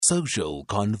social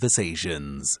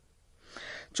conversations.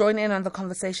 Join in on the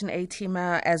conversation,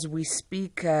 A-Teamer, as we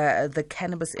speak the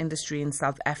cannabis industry in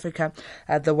South Africa.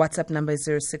 The WhatsApp number is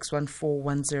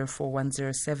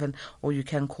 0614104107, or you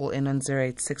can call in on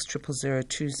 086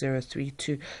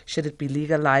 Should it be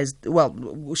legalized?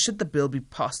 Well, should the bill be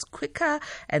passed quicker,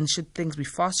 and should things be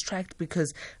fast-tracked?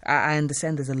 Because I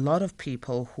understand there's a lot of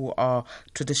people who are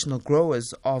traditional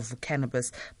growers of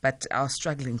cannabis but are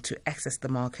struggling to access the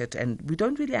market, and we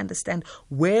don't really understand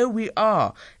where we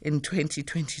are in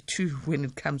 2022 when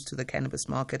it comes to the cannabis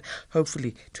market.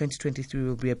 Hopefully 2023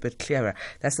 will be a bit clearer.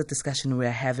 That's the discussion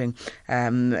we're having.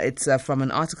 It's from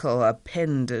an article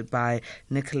penned by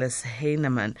Nicholas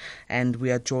Heinemann, and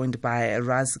we are joined by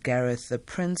Gareth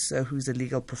Prince, who's a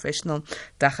legal professional,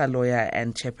 Dagga lawyer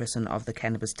and chairperson of the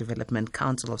Cannabis Development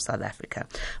Council of South Africa.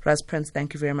 Prince,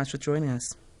 thank you very much for joining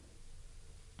us.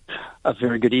 A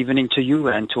very good evening to you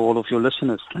and to all of your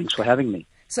listeners. Thanks for having me.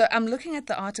 So I'm looking at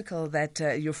the article that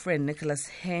your friend Nicholas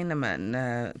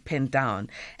Heinemann penned down,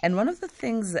 and one of the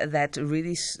things that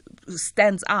really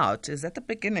stands out is at the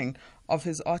beginning of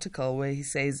his article where he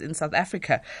says in South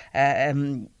Africa,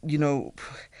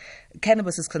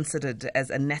 cannabis is considered as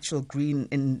a natural green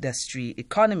industry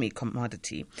economy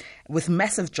commodity with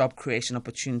massive job creation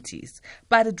opportunities,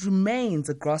 but it remains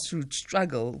a grassroots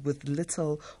struggle with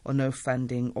little or no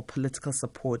funding or political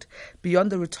support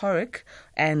beyond the rhetoric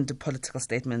and political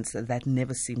statements that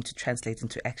never seem to translate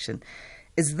into action.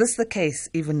 Is this the case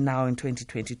even now in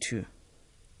 2022?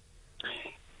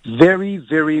 Very,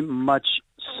 very much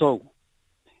so.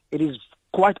 It is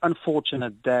quite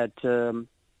unfortunate that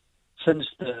since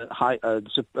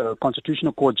the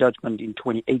Constitutional Court judgment in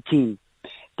 2018,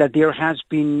 that there has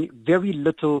been very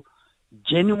little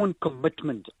genuine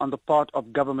commitment on the part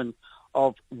of government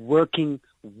of working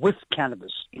with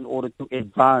cannabis in order to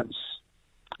advance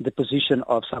the position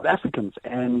of South Africans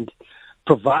and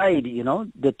provide,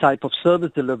 the type of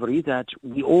service delivery that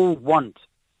we all want.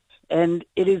 And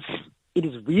it is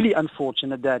really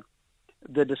unfortunate that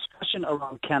the discussion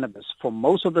around cannabis for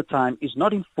most of the time is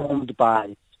not informed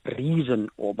by reason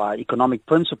or by economic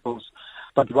principles,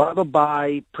 but rather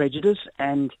by prejudice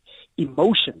and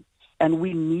emotion. And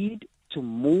we need to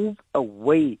move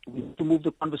away, we need to move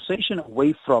the conversation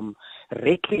away from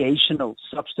recreational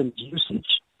substance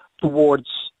usage towards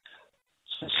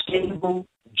sustainable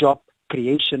job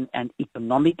creation and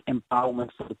economic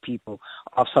empowerment for the people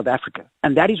of South Africa.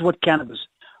 And that is what cannabis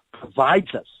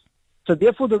provides us. So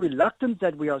therefore, the reluctance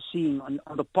that we are seeing on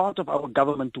the part of our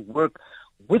government to work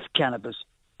with cannabis,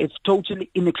 it's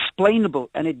totally inexplainable,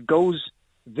 and it goes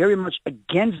very much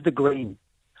against the grain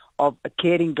of a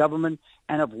caring government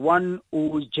and of one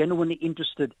who is genuinely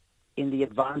interested in the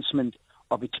advancement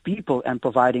of its people and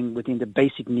providing within the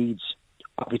basic needs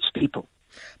of its people.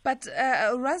 But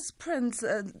Prince,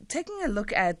 taking a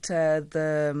look at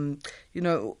the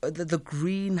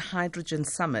Green Hydrogen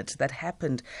Summit that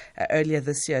happened earlier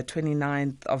this year,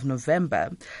 29th of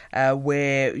November,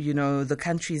 where, the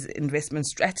country's investment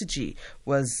strategy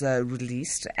was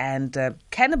released, and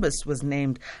cannabis was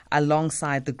named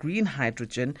alongside the green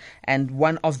hydrogen and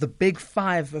one of the big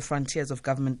 5 frontiers of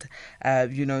government,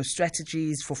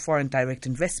 strategies for foreign direct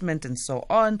investment and so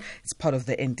on. It's part of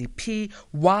the NDP.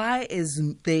 Why is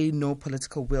there no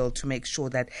political will to make sure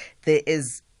that there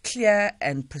is clear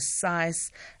and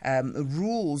precise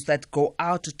rules that go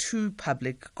out to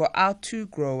public, go out to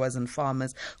growers and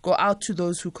farmers, go out to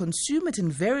those who consume it in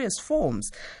various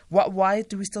forms? Why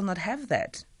do we still not have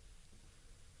that?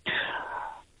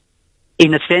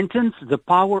 In a sentence, the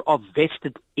power of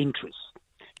vested interest.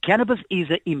 Cannabis is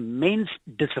an immense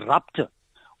disruptor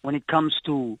when it comes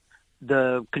to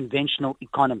the conventional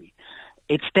economy.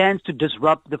 It stands to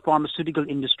disrupt the pharmaceutical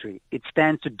industry. It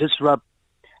stands to disrupt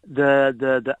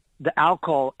the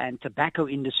alcohol and tobacco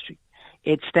industry.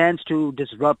 It stands to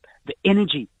disrupt the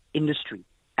energy industry.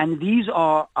 And these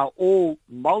are all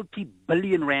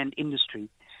multi-billion rand industry.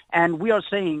 And we are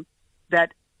saying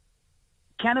that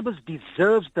cannabis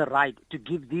deserves the right to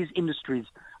give these industries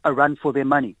a run for their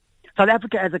money. South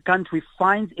Africa as a country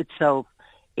finds itself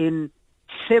in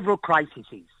several crises.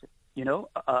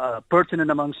 Pertinent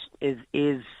amongst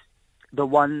is the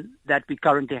one that we're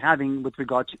currently having with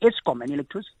regard to Eskom and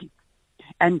electricity.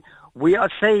 And we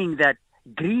are saying that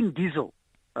green diesel,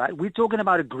 right? We're talking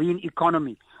about a green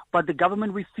economy, but the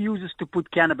government refuses to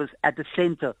put cannabis at the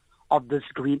center of this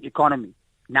green economy.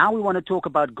 Now we want to talk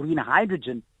about green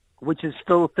hydrogen, which is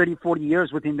still 30, 40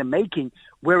 years within the making,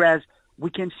 whereas we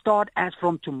can start as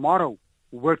from tomorrow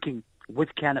working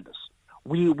with cannabis.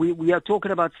 We are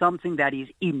talking about something that is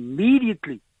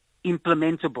immediately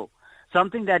implementable,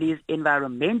 something that is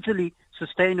environmentally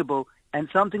sustainable and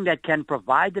something that can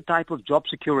provide the type of job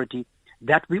security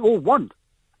that we all want.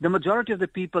 The majority of the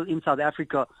people in South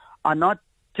Africa are not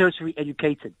tertiary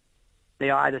educated. They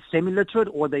are either semi-literate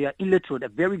or they are illiterate, a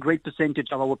very great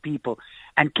percentage of our people.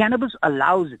 And cannabis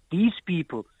allows these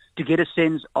people to get a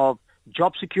sense of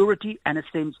job security and a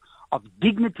sense of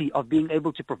dignity of being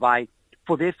able to provide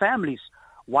for their families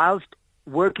whilst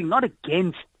working not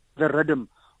against the rhythm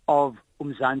of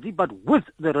Umzansi, but with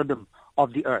the rhythm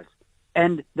of the earth.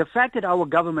 And the fact that our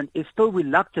government is still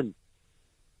reluctant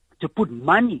to put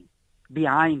money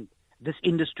behind this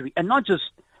industry and not just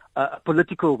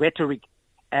political rhetoric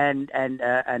and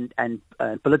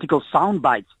political sound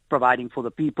bites providing for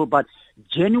the people, but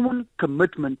genuine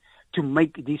commitment to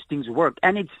make these things work.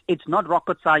 And it's not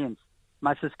rocket science,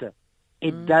 my sister.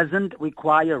 It doesn't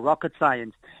require rocket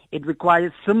science. It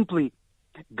requires simply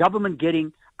government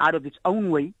getting out of its own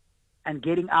way and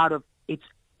getting out of its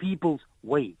people's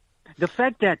way. The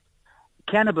fact that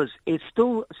cannabis is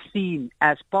still seen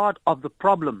as part of the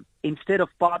problem instead of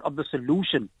part of the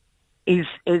solution is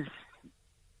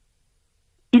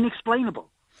inexplainable.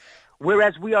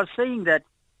 Whereas we are saying that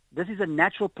this is a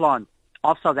natural plant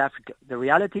of South Africa. The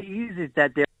reality is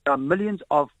that there are millions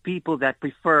of people that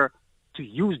prefer to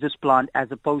use this plant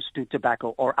as opposed to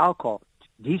tobacco or alcohol.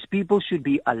 These people should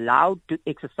be allowed to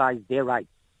exercise their rights.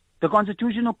 The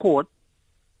Constitutional Court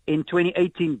in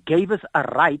 2018 gave us a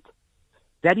right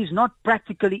that is not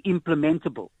practically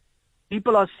implementable.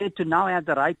 People are said to now have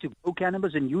the right to grow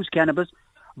cannabis and use cannabis,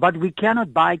 but we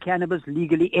cannot buy cannabis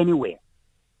legally anywhere.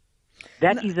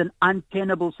 That is an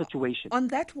untenable situation. On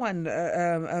that one,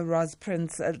 Raz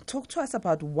Prince, talk to us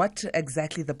about what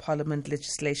exactly the Parliament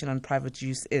legislation on private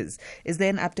use is. Is there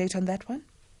an update on that one?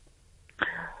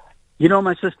 You know,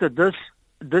 my sister,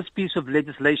 this piece of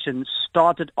legislation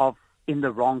started off in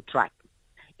the wrong track.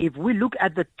 If we look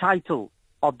at the title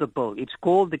of the bill, it's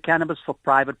called the Cannabis for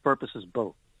Private Purposes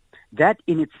Bill. That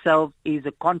in itself is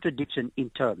a contradiction in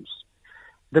terms.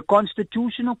 The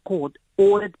Constitutional Court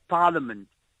ordered Parliament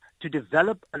to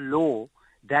develop a law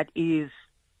that is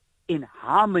in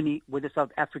harmony with the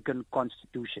South African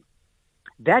Constitution.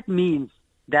 That means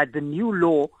that the new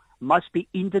law must be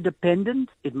interdependent,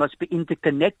 it must be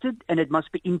interconnected, and it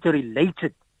must be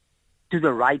interrelated to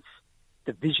the rights,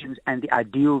 the visions, and the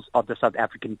ideals of the South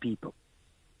African people.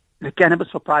 The Cannabis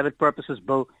for Private Purposes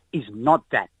Bill is not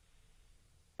that.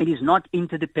 It is not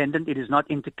interdependent, it is not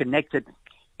interconnected,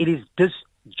 it is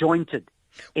disjointed.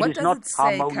 What does it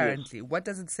say currently? What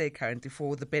does it say currently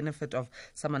for the benefit of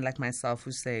someone like myself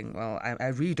who's saying, well, I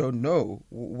really don't know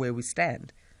where we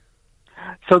stand?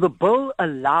 So the bill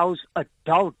allows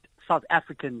adult South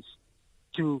Africans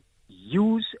to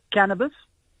use cannabis,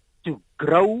 to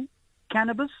grow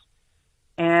cannabis,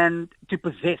 and to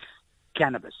possess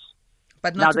cannabis.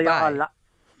 But not to buy?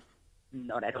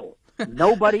 Not at all.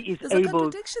 Nobody is There's able... There's a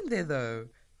contradiction there, though.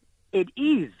 It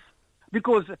is,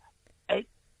 because...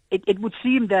 It would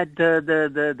seem that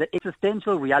the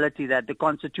existential reality that the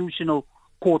Constitutional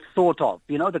Court thought of,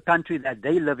 the country that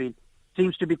they live in,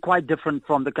 seems to be quite different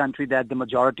from the country that the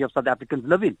majority of South Africans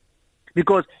live in.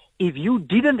 Because if you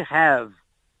didn't have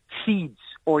seeds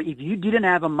or if you didn't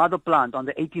have a mother plant on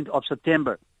the 18th of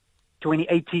September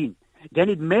 2018, then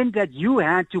it meant that you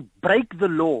had to break the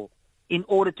law in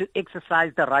order to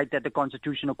exercise the right that the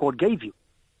Constitutional Court gave you.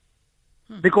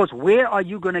 Because where are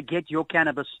you going to get your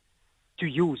cannabis to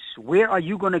use? Where are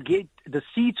you going to get the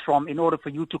seeds from in order for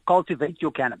you to cultivate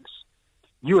your cannabis?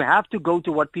 You have to go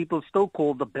to what people still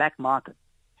call the black market.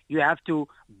 You have to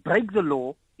break the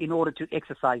law in order to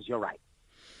exercise your right.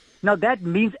 Now, that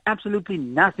means absolutely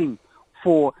nothing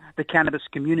for the cannabis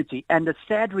community. And the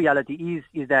sad reality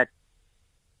is that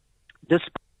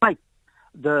despite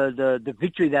the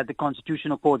victory that the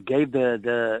Constitutional Court gave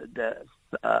the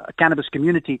cannabis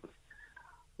community,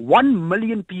 1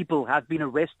 million people have been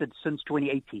arrested since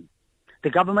 2018. The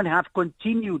government have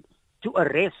continued to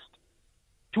arrest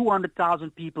 200,000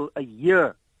 people a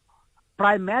year,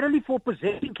 primarily for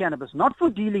possessing cannabis, not for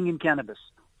dealing in cannabis,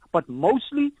 but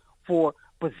mostly for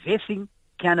possessing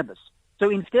cannabis.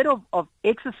 So instead of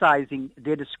exercising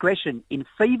their discretion in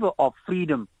favor of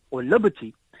freedom or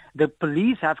liberty, the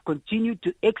police have continued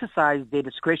to exercise their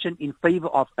discretion in favor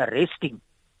of arresting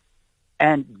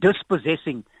and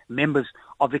dispossessing members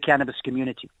of the cannabis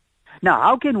community. Now,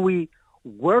 how can we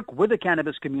work with the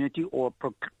cannabis community or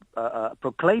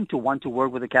proclaim to want to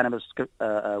work with the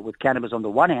cannabis on the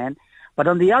one hand, but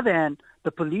on the other hand,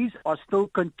 the police are still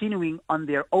continuing on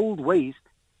their old ways,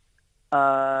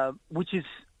 which is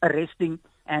arresting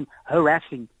and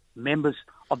harassing members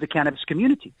of the cannabis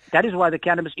community. That is why the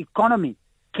cannabis economy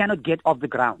cannot get off the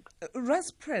ground.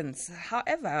 Ras Prince,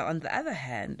 however, on the other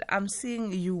hand, I'm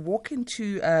seeing you walk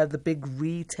into the big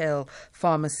retail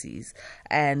pharmacies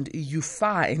and you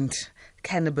find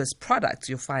cannabis products.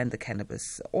 You'll find the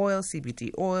cannabis oil,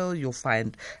 CBD oil, you'll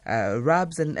find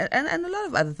rubs and a lot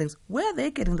of other things. Where are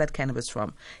they getting that cannabis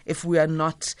from if we are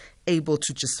not able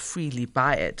to just freely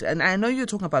buy it? And I know you're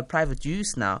talking about private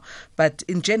use now, but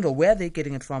in general, where are they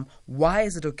getting it from? Why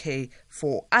is it okay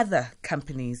for other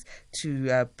companies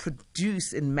to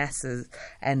produce in masses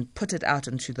and put it out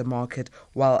into the market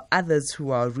while others who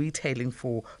are retailing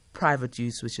for private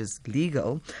use, which is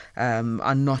legal,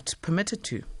 are not permitted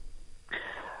to?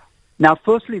 Now,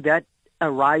 firstly, that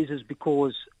arises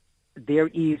because there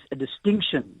is a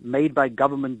distinction made by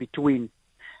government between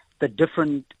the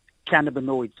different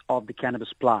cannabinoids of the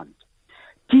cannabis plant.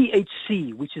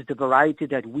 THC, which is the variety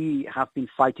that we have been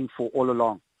fighting for all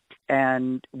along,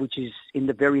 and which is in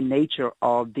the very nature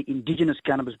of the indigenous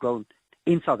cannabis grown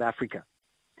in South Africa,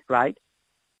 right?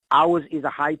 Ours is a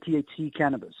high THC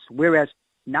cannabis, whereas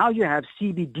now you have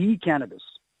CBD cannabis,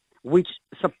 which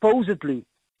supposedly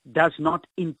does not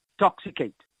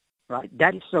intoxicate, right?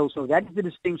 That is so that is the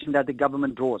distinction that the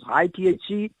government draws. High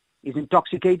THC is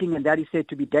intoxicating, and that is said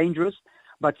to be dangerous,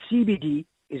 but CBD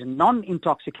is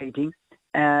non-intoxicating,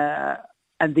 and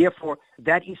therefore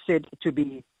that is said to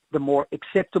be the more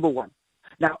acceptable one.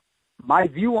 Now, my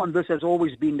view on this has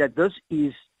always been that this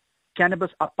is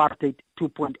cannabis apartheid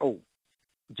 2.0.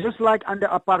 Just like under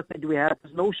apartheid, we had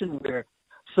this notion where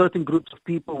certain groups of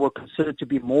people were considered to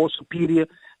be more superior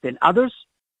than others,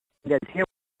 that their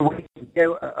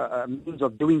means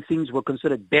of doing things were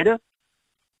considered better.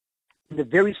 In the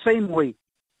very same way,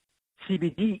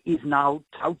 CBD is now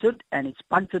touted and it's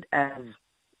punted as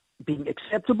being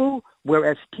acceptable,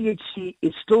 whereas THC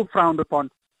is still frowned upon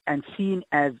and seen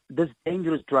as this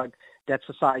dangerous drug that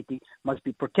society must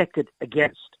be protected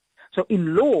against. So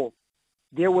in law,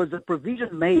 there was a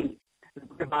provision made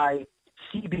whereby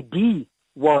CBD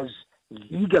was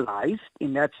legalized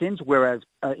in that sense, whereas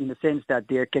in the sense that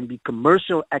there can be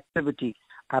commercial activity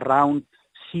around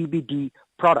CBD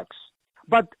products.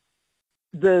 But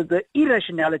the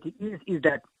irrationality is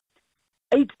that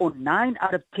 8 or 9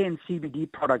 out of 10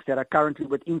 CBD products that are currently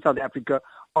within South Africa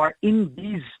are in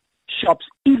these shops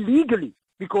illegally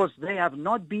because they have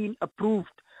not been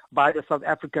approved by the South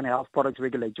African Health Products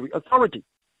Regulatory Authority.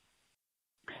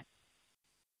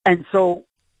 And so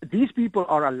these people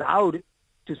are allowed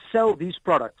to sell these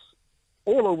products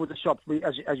all over the shops.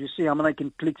 As you see, I'm like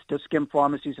in Clicks, Dis-Chem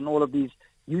pharmacies and all of these,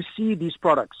 you see these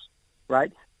products,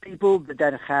 right? People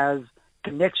that has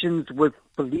connections with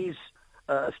police,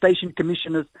 station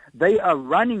commissioners, they are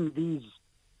running these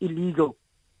illegal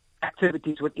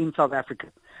activities within South Africa.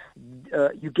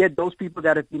 You get those people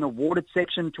that have been awarded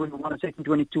Section 21 and Section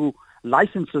 22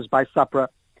 licenses by SAPRA.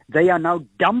 They are now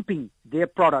dumping their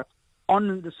product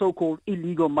on the so-called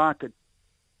illegal market,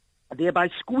 thereby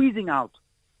squeezing out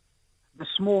the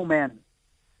small man,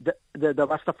 the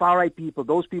Rastafari people,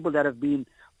 those people that have been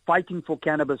fighting for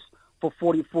cannabis for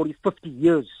 40, 50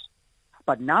 years.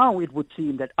 But now it would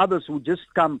seem that others who just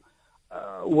come,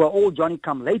 who are all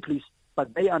Johnny-come-latelys,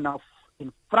 but they are now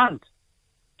in front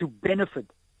to benefit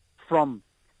from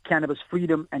cannabis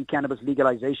freedom and cannabis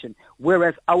legalization,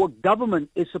 whereas our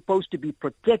government is supposed to be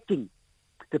protecting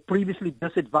the previously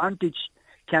disadvantaged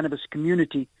cannabis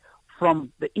community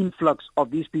from the influx of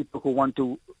these people who want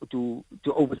to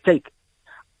overtake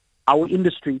our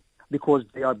industry because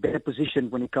they are better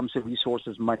positioned when it comes to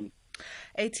resources, money.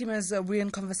 A-teamers, we're in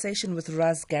conversation with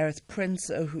Gareth Prince,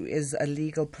 who is a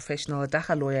legal professional, a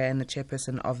Dagga lawyer and a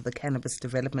chairperson of the Cannabis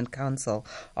Development Council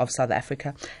of South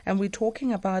Africa. And we're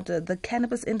talking about the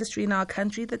cannabis industry in our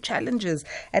country, the challenges.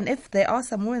 And if there are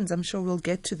some wins, I'm sure we'll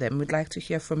get to them. We'd like to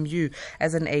hear from you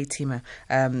as an A-teamer.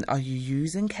 Are you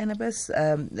using cannabis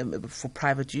for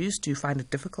private use? Do you find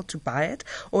it difficult to buy it?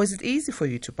 Or is it easy for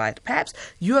you to buy it? Perhaps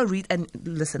you are and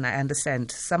listen, I understand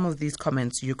some of these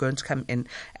comments you're going to come in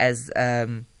as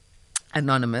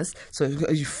anonymous, so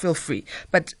you feel free.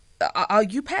 But are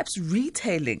you perhaps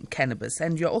retailing cannabis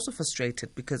and you're also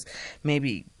frustrated because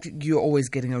maybe you're always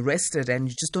getting arrested and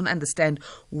you just don't understand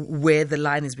where the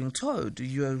line is being towed?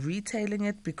 You're retailing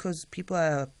it because people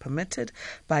are permitted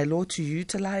by law to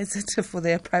utilize it for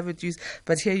their private use,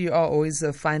 but here you are always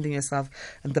finding yourself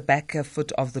in the back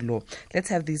foot of the law. Let's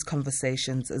have these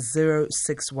conversations.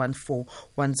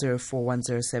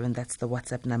 0614-104-107. That's the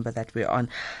WhatsApp number that we're on.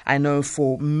 I know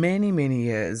for many, many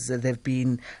years there have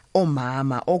been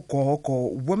omama,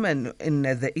 ogogo, women in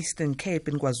the Eastern Cape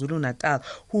in KwaZulu-Natal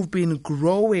who've been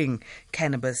growing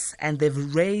cannabis, and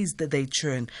they've raised their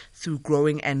churn through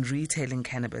growing and retailing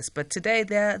cannabis. But today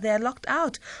they're locked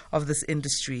out of this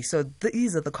industry. So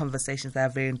these are the conversations that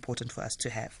are very important for us to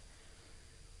have.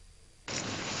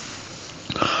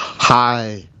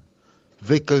 Hi,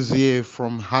 Vickers here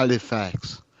from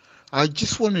Halifax. I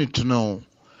just wanted to know,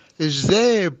 is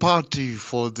there a party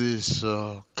for this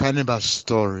cannabis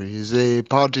story? Is there a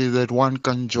party that one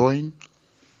can join?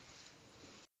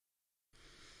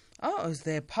 Oh, is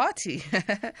there a party?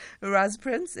 Raz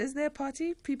Prince, is there a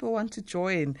party? People want to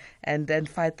join and then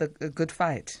fight a good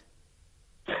fight.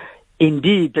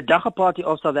 Indeed, the Dagga Party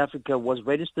of South Africa was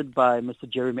registered by Mr.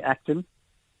 Jeremy Acton.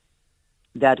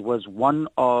 That was one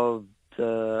of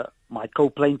my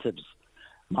co-plaintiffs.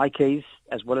 My case,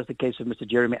 as well as the case of Mr.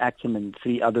 Jeremy Acton and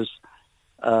three others,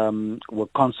 were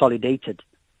consolidated,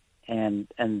 and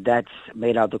that's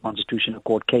made out the Constitutional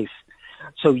Court case.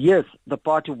 So yes, the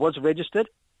party was registered,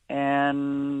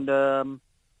 and I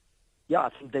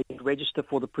think they registered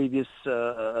for the previous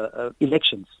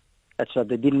elections. So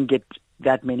they didn't get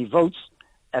that many votes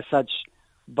as such,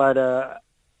 but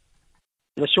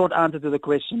the short answer to the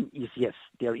question is yes,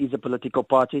 there is a political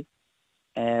party,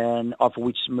 and of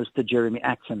which Mr. Jeremy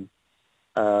Acton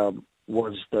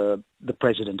was the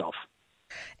president of.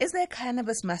 Is there a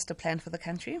cannabis master plan for the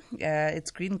country?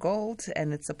 It's green gold,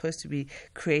 and it's supposed to be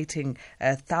creating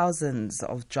thousands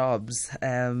of jobs.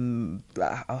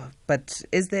 But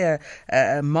is there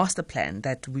a master plan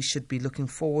that we should be looking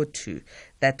forward to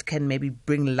that can maybe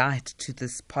bring light to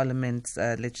this Parliament's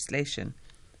legislation?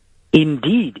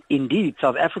 Indeed.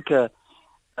 South Africa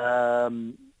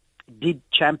did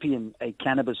champion a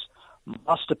cannabis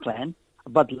master plan,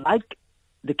 but like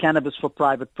the Cannabis for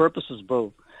Private Purposes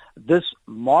bill, this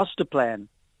master plan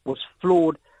was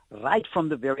flawed right from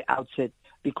the very outset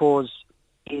because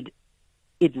it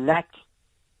lacked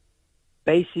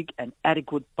basic and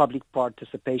adequate public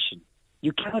participation.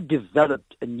 You cannot develop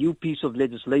a new piece of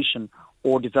legislation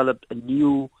or develop a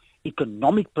new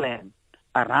economic plan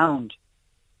around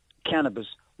cannabis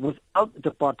without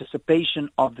the participation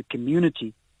of the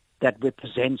community that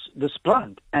represents this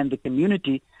plant and the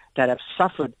community that have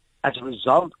suffered as a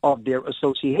result of their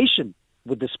association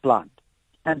with this plant.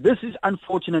 And this is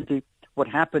unfortunately what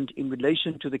happened in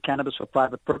relation to the Cannabis for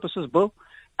Private Purposes bill,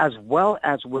 as well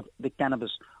as with the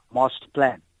Cannabis Master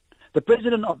Plan. The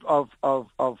president of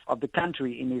the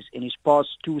country in his past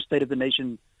two State of the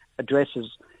Nation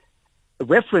addresses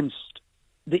referenced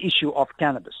the issue of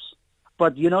cannabis.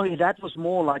 But, that was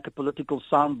more like a political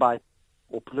soundbite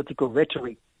or political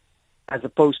rhetoric as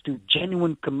opposed to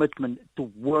genuine commitment to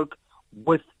work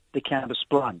with the cannabis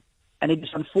plant. And it is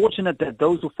unfortunate that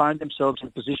those who find themselves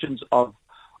in positions of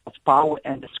power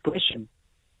and discretion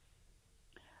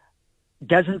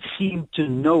doesn't seem to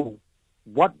know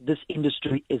what this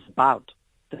industry is about.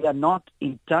 They are not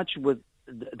in touch with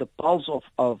the pulse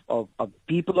of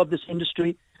people of this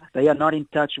industry. They are not in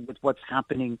touch with what's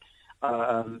happening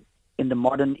in the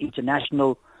modern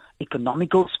international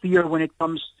economical sphere when it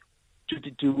comes to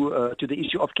the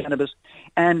issue of cannabis.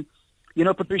 And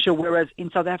Patricia, whereas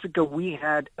in South Africa we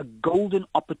had a golden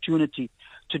opportunity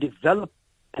to develop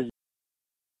a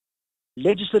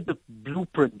legislative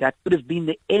blueprint that could have been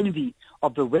the envy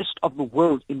of the rest of the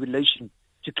world in relation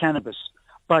to cannabis,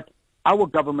 but our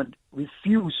government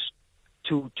refused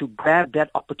to grab that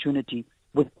opportunity.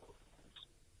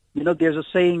 There's a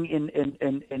saying in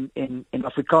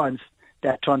Afrikaans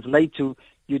that translates to,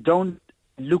 you don't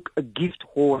look a gift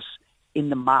horse in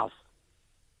the mouth.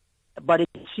 But it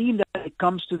seems that when it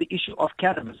comes to the issue of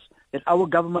cannabis, that our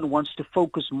government wants to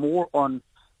focus more on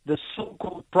the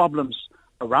so-called problems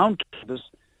around cannabis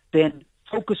than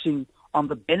focusing on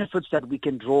the benefits that we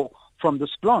can draw from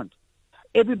this plant.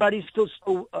 Everybody still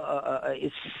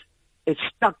is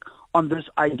stuck on this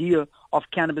idea of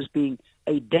cannabis being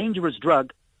a dangerous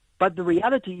drug, but the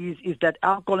reality is that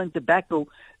alcohol and tobacco,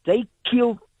 they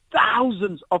kill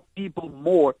thousands of people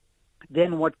more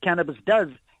than what cannabis does.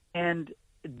 And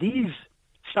these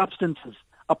substances,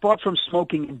 apart from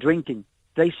smoking and drinking,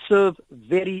 they serve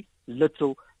very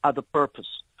little other purpose.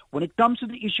 When it comes to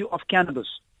the issue of cannabis,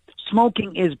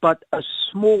 smoking is but a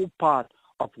small part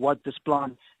of what this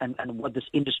plant and what this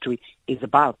industry is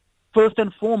about. First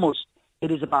and foremost,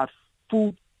 it is about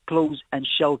food, clothes, and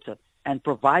shelter, and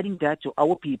providing that to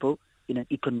our people in an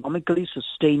economically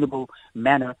sustainable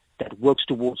manner that works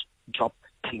towards job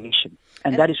clinician.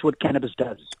 And that is what cannabis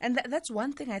does. And that's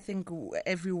one thing I think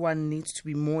everyone needs to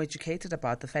be more educated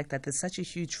about, the fact that there's such a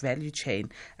huge value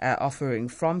chain offering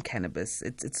from cannabis.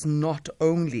 It's not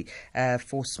only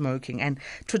for smoking. And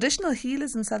traditional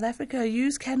healers in South Africa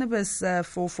use cannabis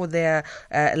for their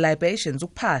libations,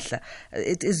 uphahla.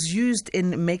 It is used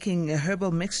in making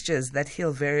herbal mixtures that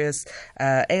heal various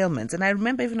ailments. And I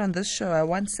remember even on this show, I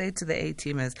once said to the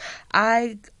A-teamers,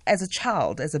 as a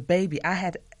child, as a baby, I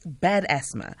had bad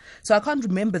asthma. So I can't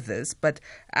remember this, but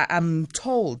I'm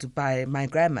told by my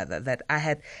grandmother that I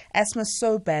had asthma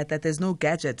so bad that there's no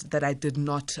gadget that I did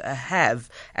not have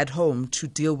at home to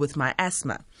deal with my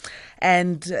asthma.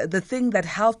 And the thing that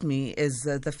helped me is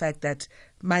the fact that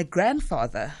my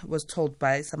grandfather was told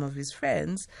by some of his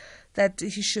friends that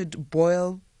he should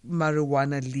boil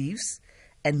marijuana leaves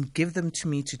and give them to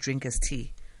me to drink as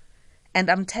tea. And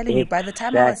I'm telling you, by the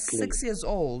time I was 6 years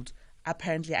old,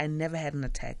 apparently I never had an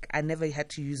attack. I never had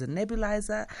to use a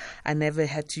nebulizer. I never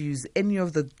had to use any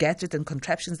of the gadgets and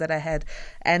contraptions that I had.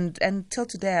 And till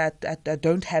today, I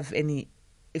don't have any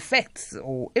effects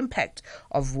or impact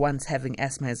of once having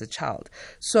asthma as a child.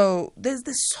 So there's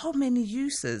so many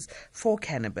uses for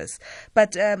cannabis.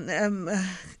 But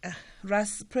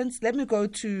Prince, let me go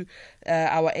to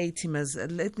our A-teamers.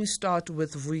 Let me start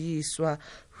with Vuyiswa,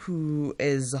 who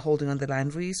is holding on the line.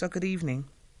 Vuyiswa, good evening.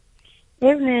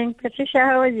 Evening, Patricia.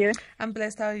 How are you? I'm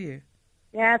blessed. How are you?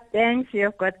 Yeah, thanks.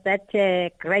 You've got that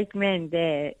great man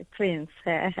there, Prince.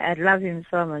 I love him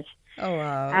so much. Oh,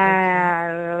 wow.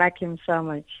 I like him so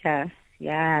much.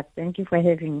 Yeah, thank you for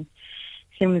having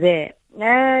him there.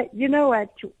 You know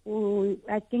what?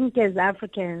 I think as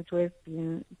Africans, we've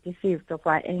been deceived of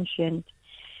our ancient,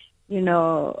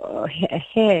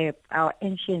 herb, our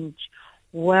ancient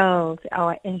world,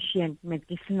 our ancient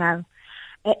medicinal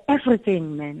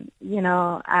everything, man.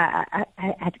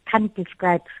 I can't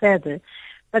describe further.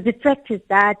 But the fact is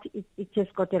that it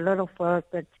just got a lot of work,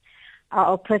 but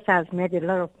our oppressors made a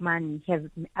lot of money,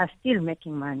 are still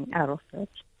making money out of it.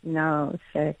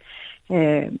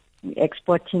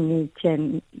 Exporting it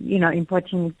and,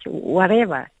 importing it,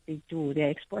 whatever they do. They're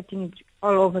exporting it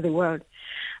all over the world.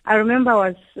 I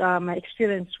remember my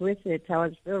experience with it. I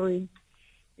was very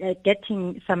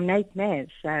getting some nightmares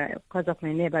because of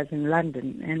my neighbors in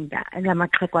London, and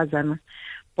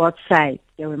both sides,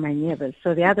 they were my neighbors.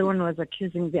 So the other one was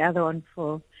accusing the other one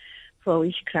for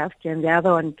witchcraft, and the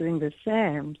other one doing the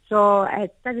same. So I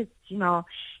started,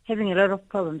 having a lot of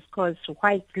problems because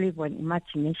whites live on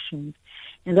imaginations,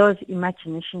 and those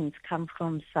imaginations come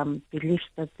from some beliefs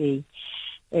that they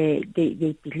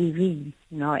believe in.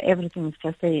 Everything is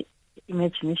just an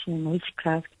imagination and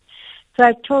witchcraft. So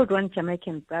I told one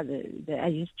Jamaican brother that I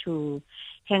used to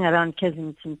hang around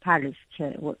Kensington Palace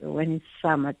when it's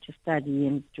summer to study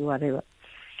and do whatever.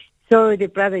 So the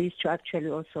brother used to actually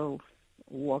also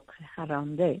walk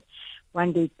around there.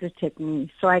 One day he treated me.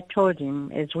 So I told him,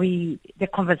 the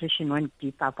conversation went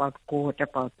deep about God,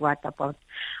 about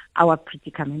our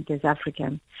predicament as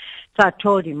Africans. So I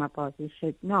told him about it. He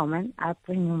said, no, man, I'll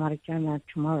bring you marijuana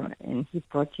tomorrow. And he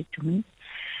brought it to me.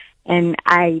 And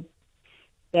I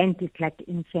burned it like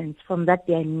incense. From that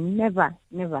day, I never,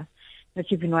 not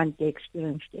even one day,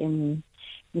 experienced any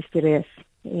mysterious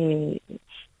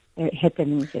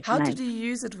happenings at night. How did you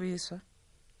use it, Vuyiswa?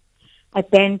 I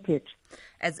burnt it.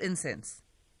 As incense?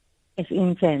 As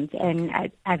incense. And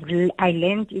I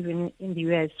learned even in the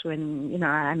U.S. when,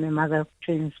 I'm a mother of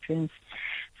twins.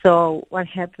 So what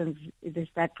happens is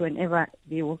that whenever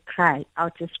they will cry,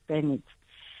 I'll just burn it.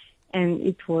 And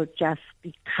it will just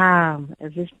be calm,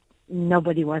 as if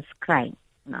nobody was crying,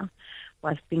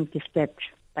 was being disturbed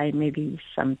by maybe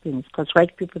some things. Because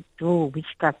white people do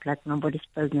witchcraft like nobody's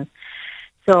business.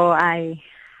 So I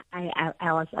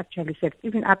was actually safe.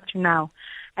 Even up to now,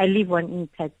 I live on it.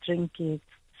 I drink it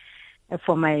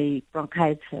for my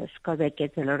bronchitis because I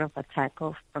get a lot of attack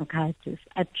of bronchitis.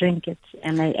 I drink it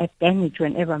and I burn it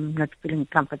whenever I'm not feeling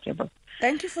comfortable.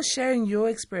 Thank you for sharing your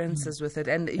experiences with it.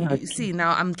 And you see,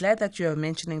 now I'm glad that you're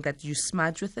mentioning that you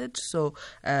smudge with it. So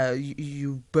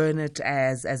you burn it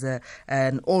as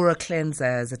an aura cleanser,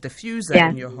 as a diffuser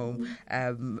in your home.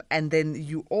 And then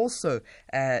you also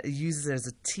use it as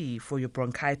a tea for your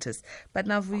bronchitis. But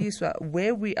now, Vuyiswa,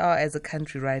 where we are as a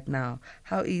country right now,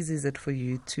 how easy is it for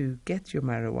you to get your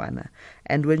marijuana?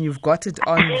 And when you've got it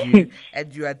on you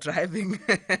and you are driving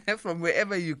from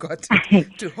wherever you got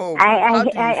it to home, how do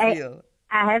you feel?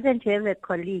 I haven't had a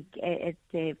colleague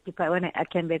when I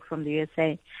came back from the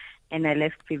USA and I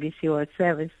left BBC World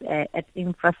Service at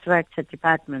Infrastructure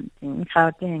Department in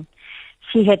Gauteng.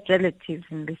 she had relatives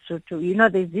in Lesotho. You know,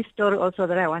 there's this story also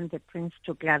that I want the Prince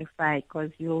to clarify,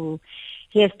 because you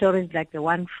hear stories like the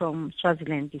one from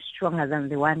Swaziland is stronger than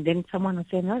the one. Then someone will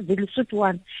say, no, the Lesotho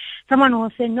one. Someone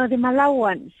will say, no, the Malawi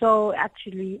one. So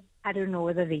actually, I don't know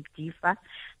whether they differ.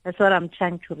 That's what I'm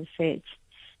trying to research.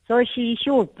 So she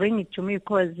will bring it to me,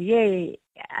 because,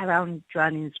 around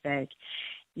Johannesburg,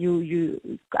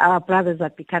 our brothers are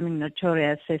becoming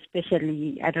notorious,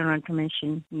 especially, I don't want to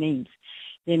mention names.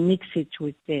 They mix it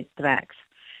with the drugs.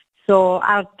 So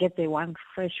I'll get the one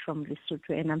fresh from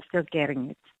Lesotho, and I'm still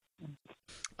getting it.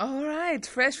 All right,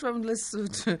 fresh from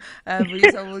Lesotho.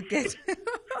 Risa will get.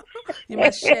 You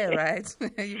must share, right?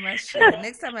 You must share.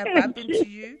 Next time I bump into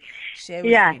you, share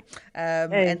with me.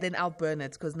 And then I'll burn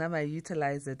it, because now I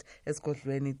utilize it as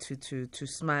Kotlweni to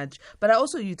smudge. But I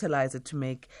also utilize it to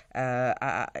make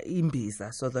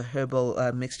imbiza, so the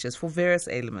herbal mixtures for various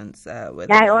ailments.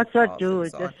 I also do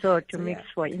just so to mix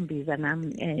for imbiza, and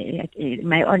I'm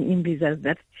my own imbizas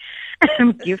that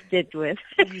I'm gifted with.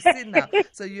 You see now.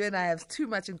 So you and I have too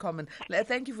much in common.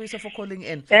 Thank you, Vuyiso, for calling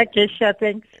in. Okay, sure,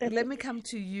 thanks. Let me come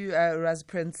to you, Raz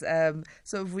Prince.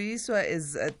 So Vuyiso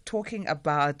is talking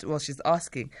about, she's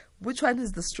asking, which one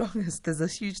is the strongest? There's a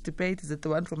huge debate. Is it the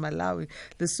one from Malawi,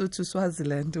 Lesotho,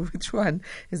 Swaziland? Which one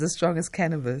is the strongest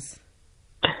cannabis?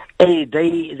 Hey,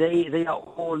 they are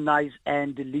all nice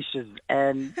and delicious,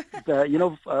 and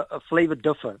flavor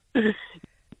differ.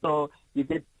 So you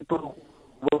get people who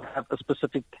will have a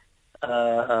specific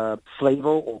flavor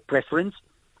or preference.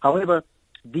 However,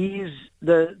 the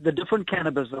different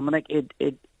cannabis, I mean,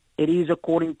 it is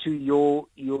according to your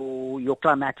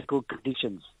climatical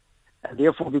conditions. And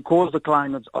therefore, because the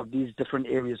climates of these different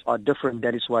areas are different,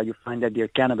 that is why you find that their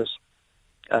cannabis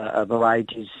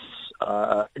varieties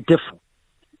differ.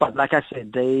 But like I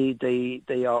said,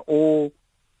 they are all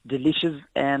delicious,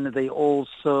 and they all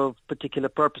serve particular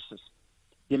purposes.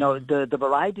 You know, the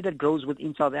variety that grows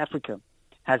within South Africa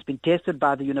has been tested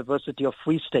by the University of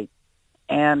Free State.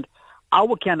 And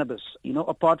our cannabis,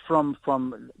 apart from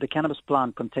the cannabis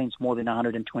plant, contains more than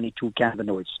 122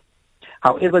 cannabinoids.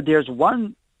 However,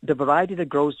 the variety that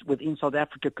grows within South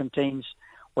Africa contains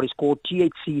what is called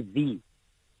THC-V.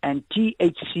 And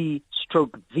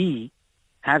THC/V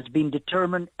has been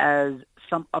determined as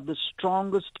some of the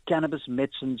strongest cannabis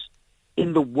medicines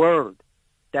in the world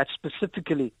that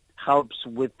specifically helps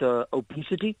with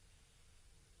obesity.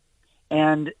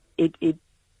 And it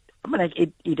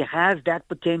has that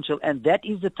potential, and that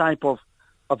is the type of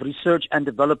research and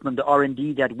development, the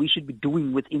R&D, that we should be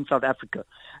doing within South Africa,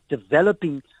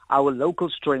 developing our local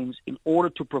strains in order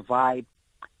to provide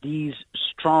these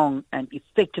strong and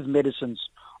effective medicines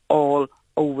all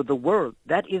over the world.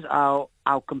 That is our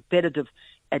competitive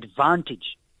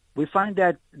advantage. We find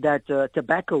that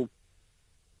tobacco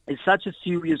is such a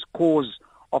serious cause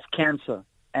of cancer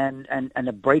and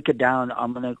a breakdown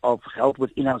of health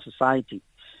within our society.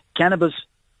 Cannabis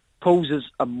poses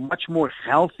a much more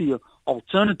healthier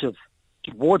alternative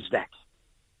towards that.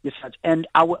 And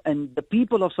the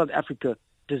people of South Africa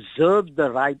deserve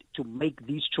the right to make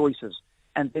these choices,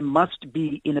 and they must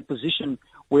be in a position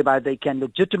whereby they can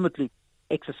legitimately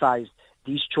exercise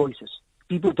these choices.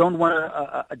 People don't want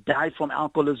to die from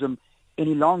alcoholism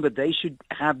any longer. They should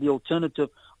have the alternative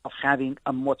of having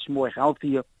a much more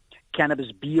healthier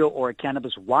cannabis beer or a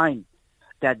cannabis wine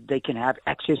that they can have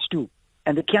access to.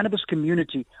 And the cannabis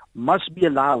community must be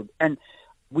allowed. And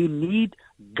we need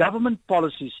government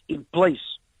policies in place,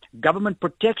 government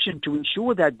protection to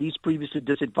ensure that these previously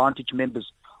disadvantaged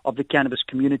members of the cannabis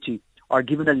community are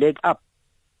given a leg up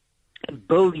in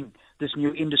building this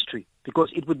new industry, because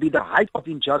it would be the height of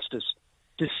injustice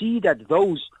to see that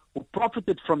those who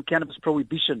profited from cannabis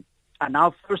prohibition are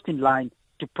now first in line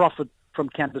to profit from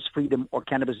cannabis freedom or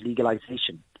cannabis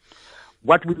legalization.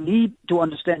 What we need to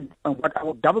understand, and what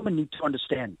our government needs to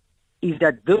understand, is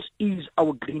that this is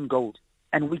our green gold,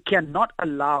 and we cannot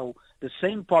allow the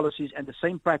same policies and the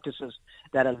same practices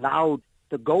that allowed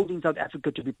the gold in South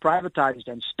Africa to be privatized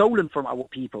and stolen from our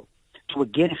people to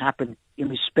again happen in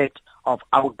respect of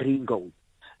our green gold.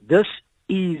 This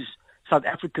is South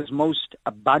Africa's most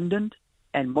abundant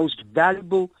and most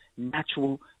valuable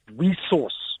natural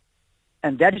resource,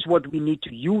 and that is what we need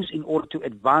to use in order to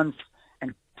advance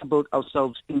and build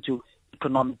ourselves into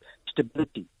economic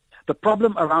stability. The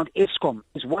problem around Eskom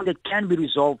is one that can be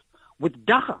resolved with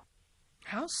DAGA.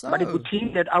 How so? But it would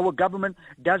seem that our government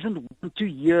doesn't want to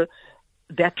hear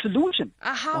that solution.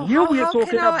 How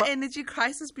can our energy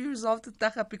crisis be resolved with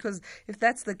DAGA? Because if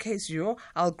that's the case,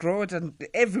 I'll grow it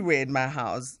everywhere in my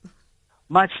house.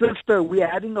 My sister, we are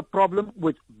having a problem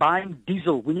with buying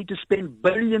diesel. We need to spend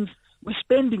billions We're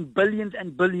spending billions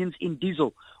and billions in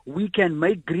diesel. We can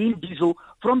make green diesel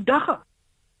from dagga.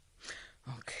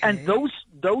 Okay. And those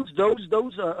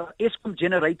Eskom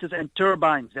generators and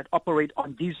turbines that operate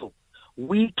on diesel,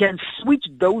 we can switch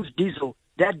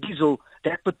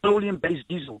that petroleum-based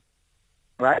diesel,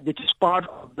 right, that is part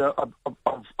of the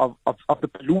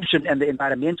pollution and the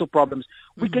environmental problems.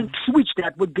 We can switch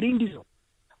that with green diesel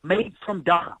made from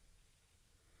dagga.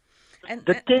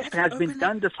 The test has been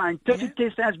done. The scientific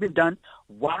test has been done.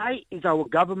 Why is our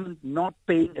government not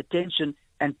paying attention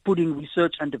and putting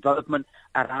research and development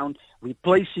around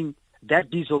replacing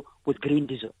that diesel with green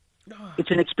diesel?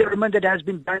 It's an experiment that has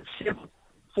been done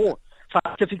before.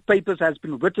 Scientific papers has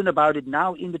been written about it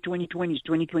now in the 2020s,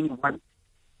 2021.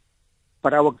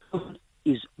 But our government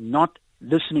is not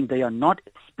listening. They are not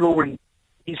exploring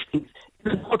these things.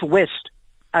 In the Northwest,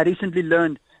 I recently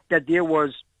learned that there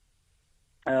was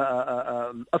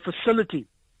a facility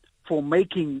for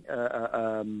making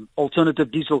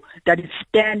alternative diesel that is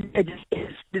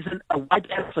a white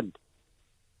elephant.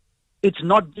 It's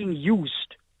not being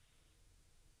used.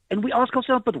 And we ask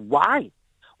ourselves, but why?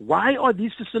 Why are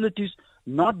these facilities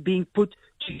not being put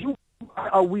to use? Why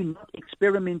are we not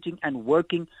experimenting and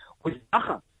working with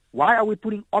dagga? Why are we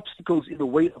putting obstacles in the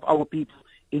way of our people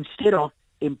instead of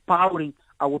empowering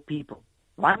our people?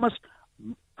 Why must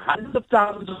hundreds of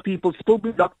thousands of people still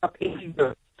be locked up every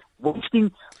year,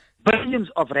 wasting billions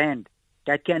of rand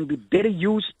that can be better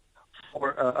used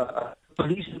for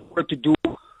police work to do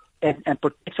and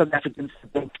protect South Africans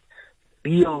against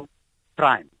real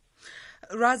crime?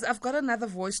 Raz, I've got another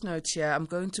voice note here. I'm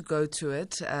going to go to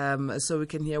it so we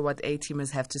can hear what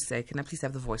A-teamers have to say. Can I please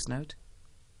have the voice note?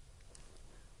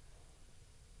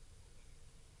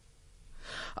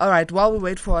 All right, while we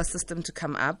wait for our system to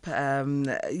come up,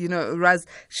 Raz,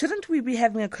 shouldn't we be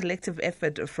having a collective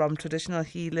effort from traditional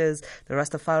healers, the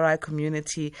Rastafari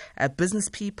community, business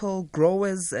people,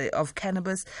 growers of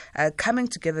cannabis, coming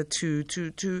together to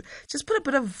just put a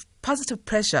bit of positive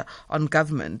pressure on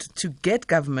government to get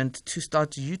government to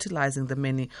start utilizing the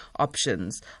many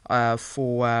options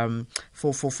for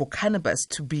cannabis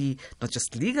to be not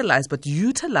just legalized but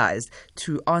utilized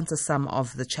to answer some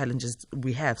of the challenges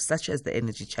we have, such as the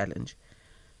energy challenge?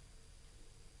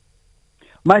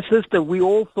 My sister, we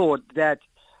all thought that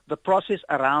the process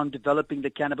around developing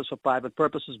the Cannabis for Private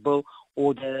Purposes Bill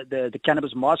or the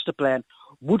Cannabis Master Plan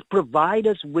would provide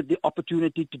us with the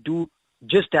opportunity to do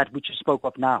just that which you spoke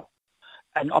of now.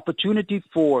 An opportunity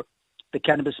for the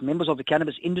cannabis, members of the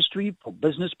cannabis industry, for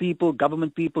business people,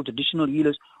 government people, traditional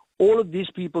healers, all of these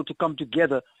people to come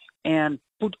together and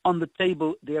put on the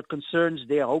table their concerns,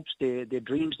 their hopes, their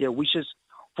dreams, their wishes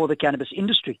for the cannabis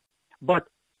industry. But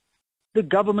the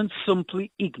government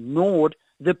simply ignored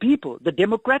the people. The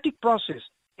democratic process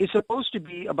is supposed to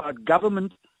be about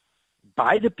government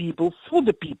by the people, for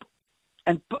the people.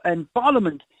 And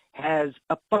Parliament has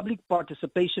a public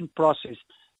participation process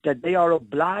that they are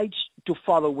obliged to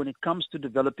follow when it comes to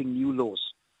developing new laws.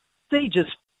 They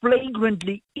just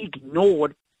flagrantly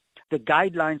ignored the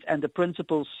guidelines and the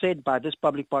principles set by this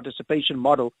public participation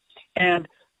model. And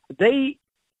the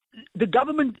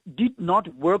government did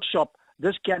not workshop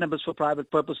this Cannabis for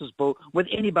Private Purposes Bill with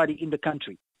anybody in the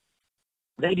country.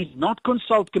 They did not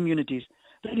consult communities.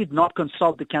 They did not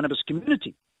consult the cannabis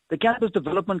community. The Cannabis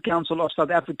Development Council of South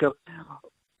Africa,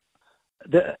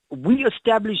 we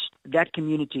established that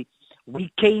community.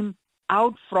 We came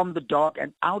out from the dark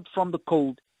and out from the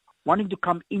cold, wanting to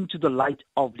come into the light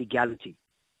of legality,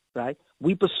 right?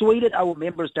 We persuaded our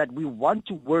members that we want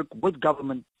to work with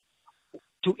government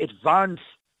to advance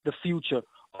the future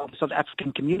of the South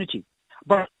African community.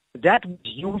 But that was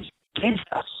used against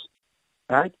us,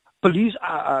 right? Police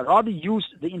rather used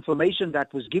the information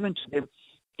that was given to them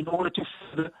in order to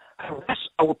further harass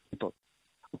our people.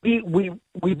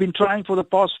 We've been trying for the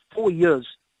past 4 years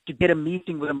to get a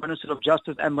meeting with the Minister of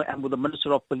Justice and with the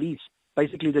Minister of Police,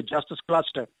 basically the Justice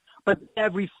Cluster. But they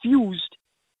have refused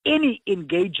any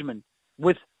engagement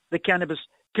with the cannabis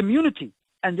community.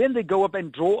 And then they go up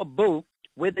and draw a bill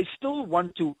where they still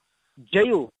want to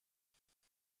jail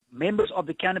members of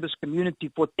the cannabis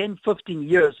community for 10, 15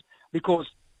 years because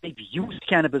they've used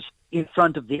cannabis in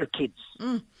front of their kids.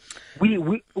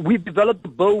 We've developed a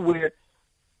bill where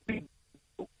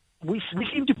we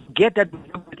seem to forget that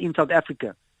in South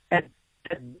Africa, and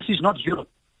that this is not Europe,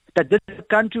 that this is a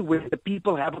country where the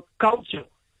people have a culture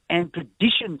and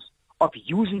traditions of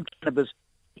using cannabis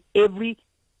in every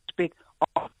aspect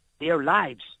of their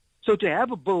lives. So to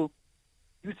have a bill,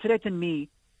 you threaten me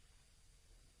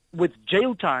with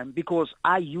jail time because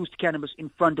I used cannabis in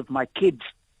front of my kids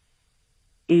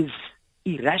is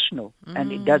irrational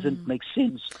and it doesn't make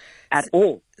sense at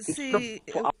all. See,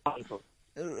 It's for our people.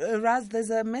 Raz, there's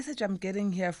a message I'm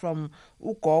getting here from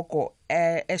Ugogo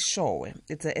Eshowe.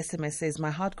 It's a SMS, says,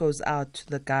 my heart goes out to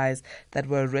the guys that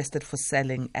were arrested for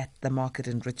selling at the market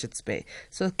in Richards Bay.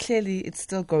 So clearly it's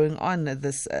still going on,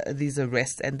 these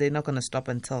arrests, and they're not going to stop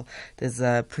until there's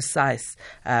precise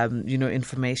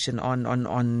information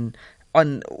on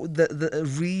the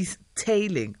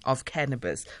retailing of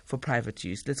cannabis for private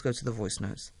use. Let's go to the voice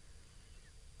notes.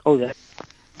 Oh, yeah.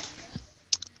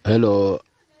 Hello,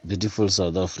 beautiful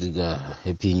South Africa.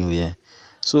 Happy New Year.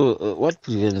 So, what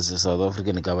prevents the South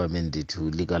African government to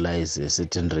legalize a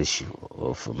certain ratio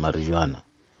of marijuana?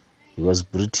 Because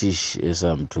British, as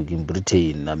I'm talking,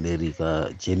 Britain,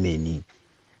 America, Germany,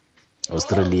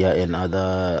 Australia, and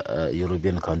other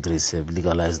European countries have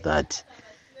legalized that.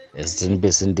 A certain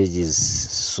percentage is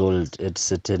sold at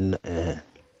certain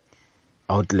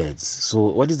outlets. So,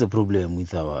 what is the problem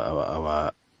with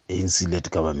our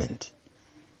ANC-led government?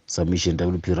 Submission,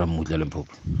 WP Ramudla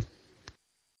Limpopo.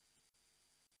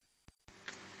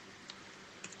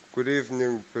 Good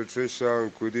evening, Patricia,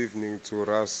 and good evening to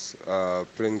Ras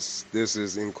Prince. This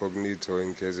is Incognito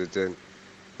in KZN.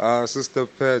 Sister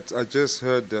Pat, I just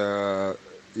heard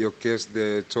your guest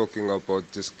there talking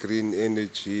about this green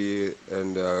energy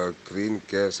and green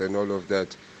gas and all of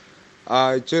that.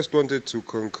 I just wanted to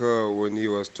concur when he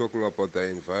was talking about the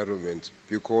environment,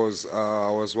 because I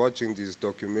was watching these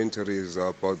documentaries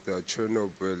about the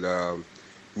Chernobyl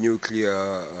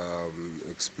nuclear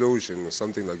explosion or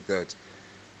something like that.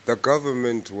 The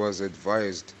government was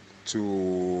advised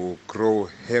to grow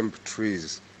hemp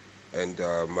trees and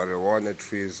marijuana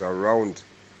trees around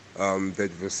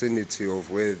that vicinity of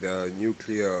where the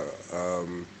nuclear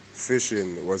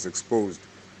fission was exposed,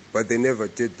 but they never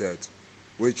did that,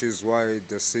 which is why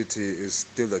the city is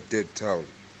still a dead town.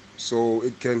 So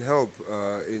it can help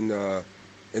in the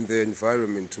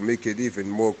environment to make it even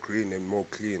more green and more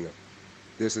cleaner.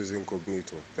 This is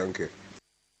Incognito. Thank you.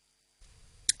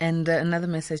 And another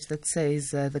message that says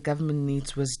the government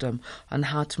needs wisdom on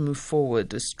how to move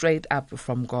forward, straight up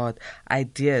from God.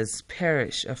 Ideas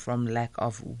perish from lack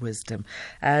of wisdom.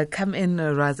 Come in,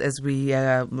 Raz, as we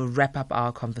wrap up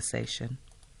our conversation.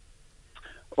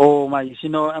 Oh my!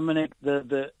 I mean,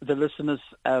 the listeners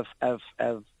have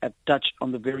touched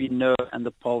on the very nerve and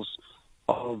the pulse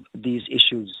of these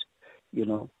issues.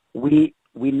 We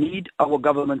need our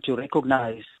government to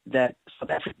recognize that South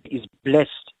Africa is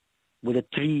blessed with a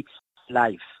tree of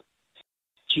life.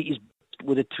 She is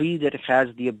with a tree that has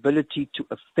the ability to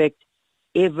affect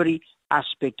every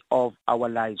aspect of our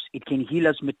lives. It can heal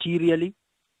us materially.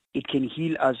 It can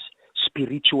heal us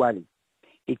spiritually.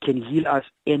 It can heal us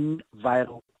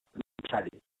environmentally.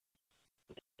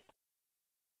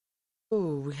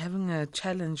 Oh, we're having a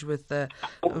challenge with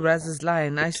Raz's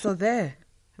line. Are you still there,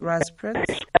 Raz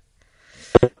Prince?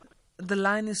 The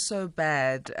line is so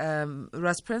bad.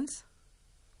 Raz Prince?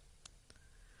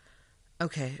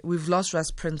 Okay, we've lost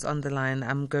Raz Prince on the line.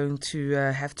 I'm going to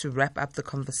have to wrap up the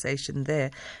conversation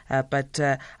there. But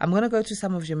I'm going to go to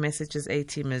some of your messages,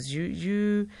 A-teamers.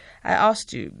 I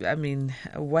asked you,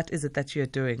 what is it that you're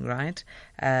doing, right?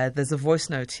 There's a voice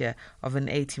note here of an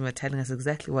A-teamer telling us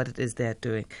exactly what it is they're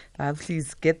doing.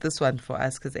 Please get this one for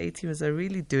us, because A-teamers are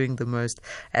really doing the most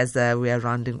as we are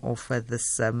rounding off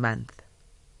this month.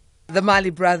 The Mali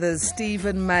brothers,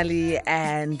 Stephen Mali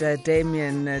and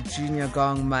Damien Junior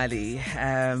Gong Mali.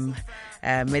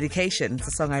 Medication. It's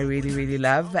a song I really, really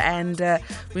love. And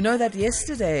we know that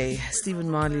yesterday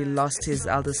Stephen Marley lost his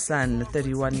eldest son, a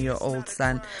 31-year-old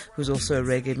son, who's also a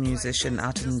reggae musician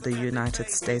out in the United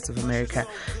States of America.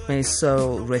 May his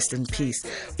soul rest in peace.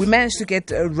 We managed to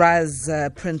get Raz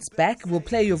Prince back. We'll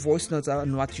play your voice notes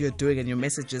on what you're doing and your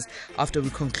messages after we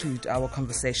conclude our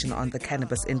conversation on the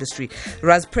cannabis industry.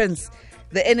 Raz Prince,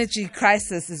 the energy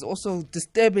crisis is also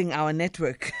disturbing our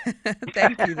network.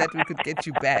 Thank you that we could get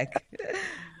you back.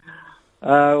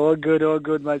 All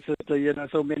good, my sister.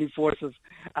 So many forces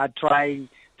are trying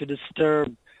to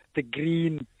disturb the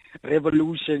green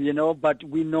revolution, but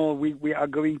we know we are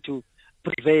going to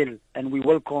prevail and we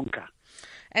will conquer.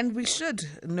 And we should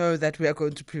know that we are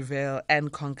going to prevail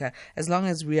and conquer as long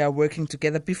as we are working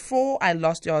together. Before I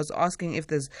lost you, I was asking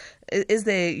if is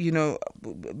there,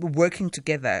 working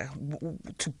together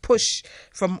to push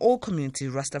from all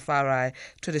communities, Rastafari,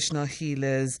 traditional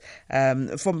healers,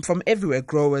 from everywhere,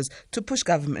 growers, to push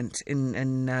government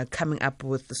in coming up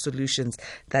with the solutions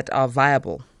that are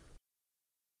viable.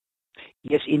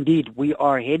 Yes, indeed. We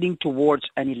are heading towards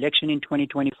an election in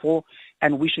 2024,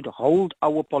 and we should hold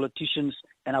our politicians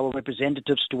and our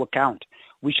representatives to account.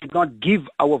 We should not give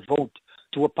our vote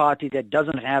to a party that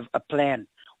doesn't have a plan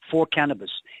for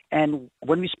cannabis. And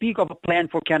when we speak of a plan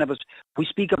for cannabis, we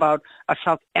speak about a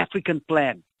South African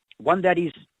plan, one that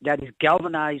is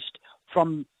galvanized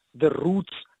from the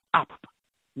roots up,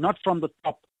 not from the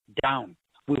top down.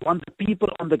 We want the people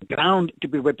on the ground to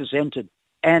be represented.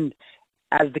 And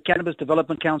as the Cannabis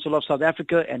Development Council of South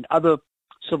Africa and other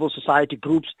civil society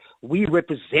groups, we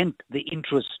represent the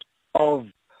interest of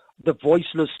the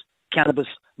voiceless cannabis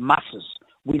masses.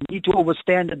 We need to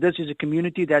understand that this is a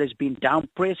community that has been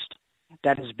down-pressed,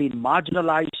 that has been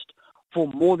marginalized for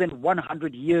more than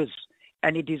 100 years.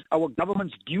 And it is our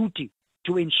government's duty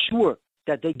to ensure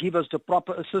that they give us the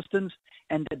proper assistance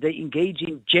and that they engage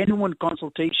in genuine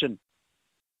consultation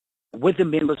with the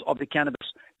members of the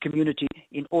cannabis community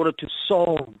in order to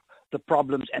solve the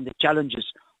problems and the challenges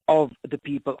of the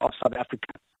people of South Africa.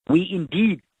 We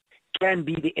indeed can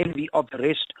be the envy of the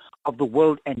rest of the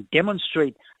world and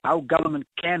demonstrate how government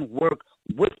can work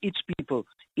with its people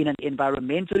in an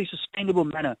environmentally sustainable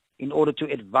manner in order to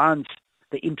advance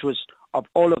the interest of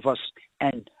all of us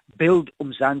and build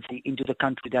Umzansi into the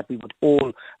country that we would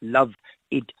all love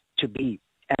it to be.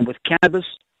 And with cannabis,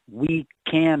 we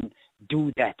can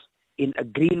do that in a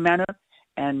green manner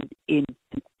and in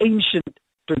an ancient,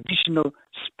 traditional,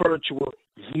 spiritual,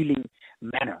 healing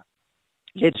manner.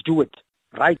 Let's do it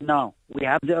right now. We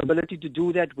have the ability to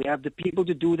do that. We have the people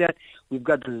to do that. We've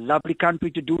got the lovely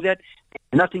country to do that.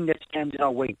 Nothing that stands in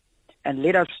our way. And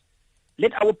let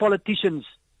our politicians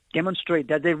demonstrate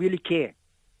that they really care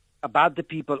about the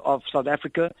people of South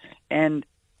Africa, and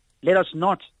let us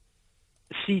not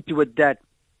see to it that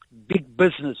big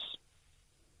business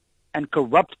and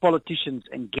corrupt politicians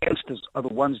and gangsters are the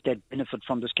ones that benefit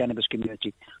from this cannabis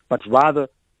community, but rather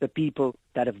the people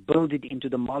that have built it into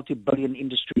the multi-billion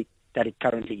industry that it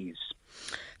currently is.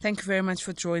 Thank you very much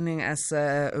for joining us,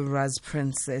 Gareth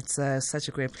Prince. It's such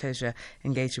a great pleasure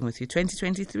engaging with you.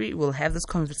 2023, we'll have this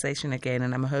conversation again,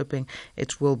 and I'm hoping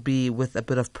it will be with a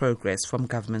bit of progress from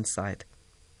government side.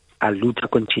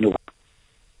 Aluta continua.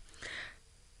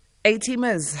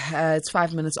 A-teamers, it's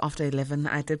 5 minutes after 11.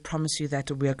 I did promise you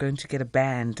that we are going to get a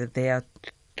band. They are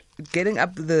getting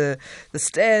up the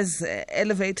stairs,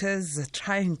 elevators,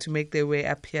 trying to make their way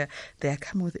up here. They are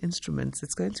coming with instruments.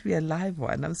 It's going to be a live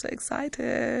one. I'm so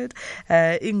excited.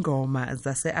 Ingoma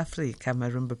zase-Afrika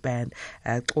marimba band,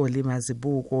 Xoli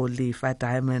Mazibuko, Lifa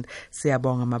Diamond,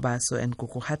 Siyabonga Mabaso, and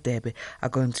Kuku Hadebe are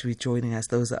going to be joining us.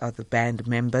 Those are the band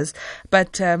members.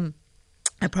 But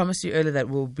I promised you earlier that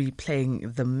we'll be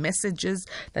playing the messages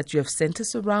that you have sent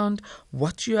us around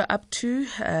what you're up to,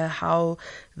 how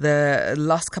the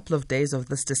last couple of days of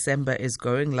this December is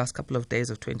going, last couple of days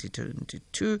of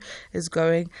 2022 is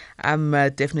going. I'm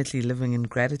definitely living in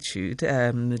gratitude.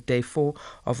 Day 4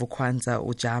 of Kwanzaa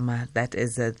Ujama, that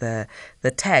is the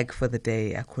tag for the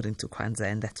day according to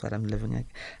Kwanzaa, and that's what I'm living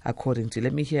according to.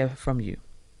 Let me hear from you.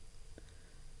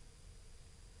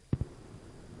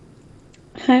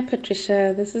 Hi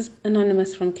Patricia, this is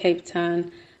Anonymous from Cape Town.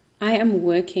 I am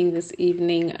working this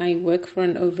evening. I work for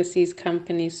an overseas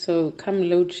company, so come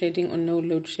load shedding or no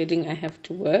load shedding, I have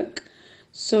to work.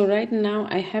 So right now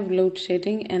I have load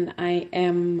shedding and I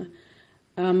am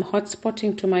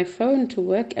hotspotting to my phone to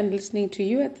work and listening to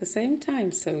you at the same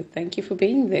time. So thank you for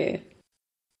being there.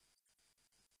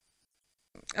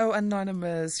 Oh,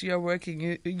 Anonymous, you're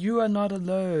working. You are not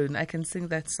alone. I can sing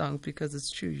that song because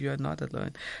it's true. You are not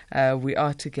alone. We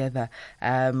are together.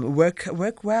 Work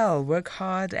well, work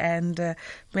hard, and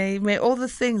may all the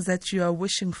things that you are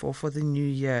wishing for the new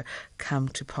year come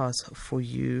to pass for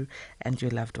you and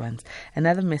your loved ones.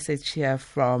 Another message here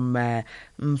from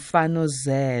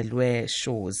Mfanozelwe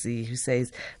Shozi, who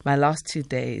says, my last 2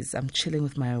 days, I'm chilling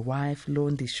with my wife,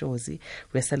 Londi Shozi.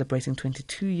 We're celebrating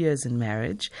 22 years in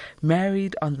marriage.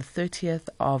 Married on the 30th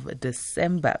of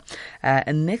December.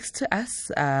 And next to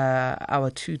us, our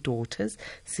 2 daughters,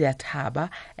 Siataba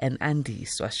and Andy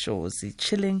Swashozi,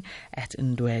 chilling at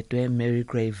Ndwedwe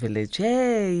Marygrave Village.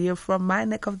 Hey, you're from my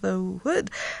neck of the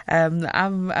hood.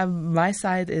 My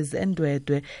side is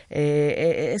Ndwedwe,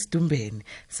 Esdumbeni.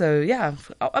 So yeah,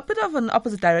 a bit of an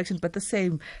opposite direction, but the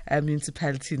same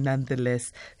municipality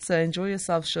nonetheless. So enjoy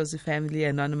yourself, Shozi family,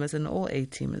 Anonymous, and all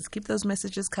A-teamers. Keep those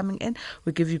messages coming in.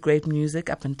 We'll give you great music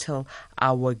up until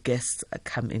our guests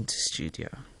come into studio.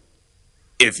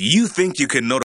 If you think you can notify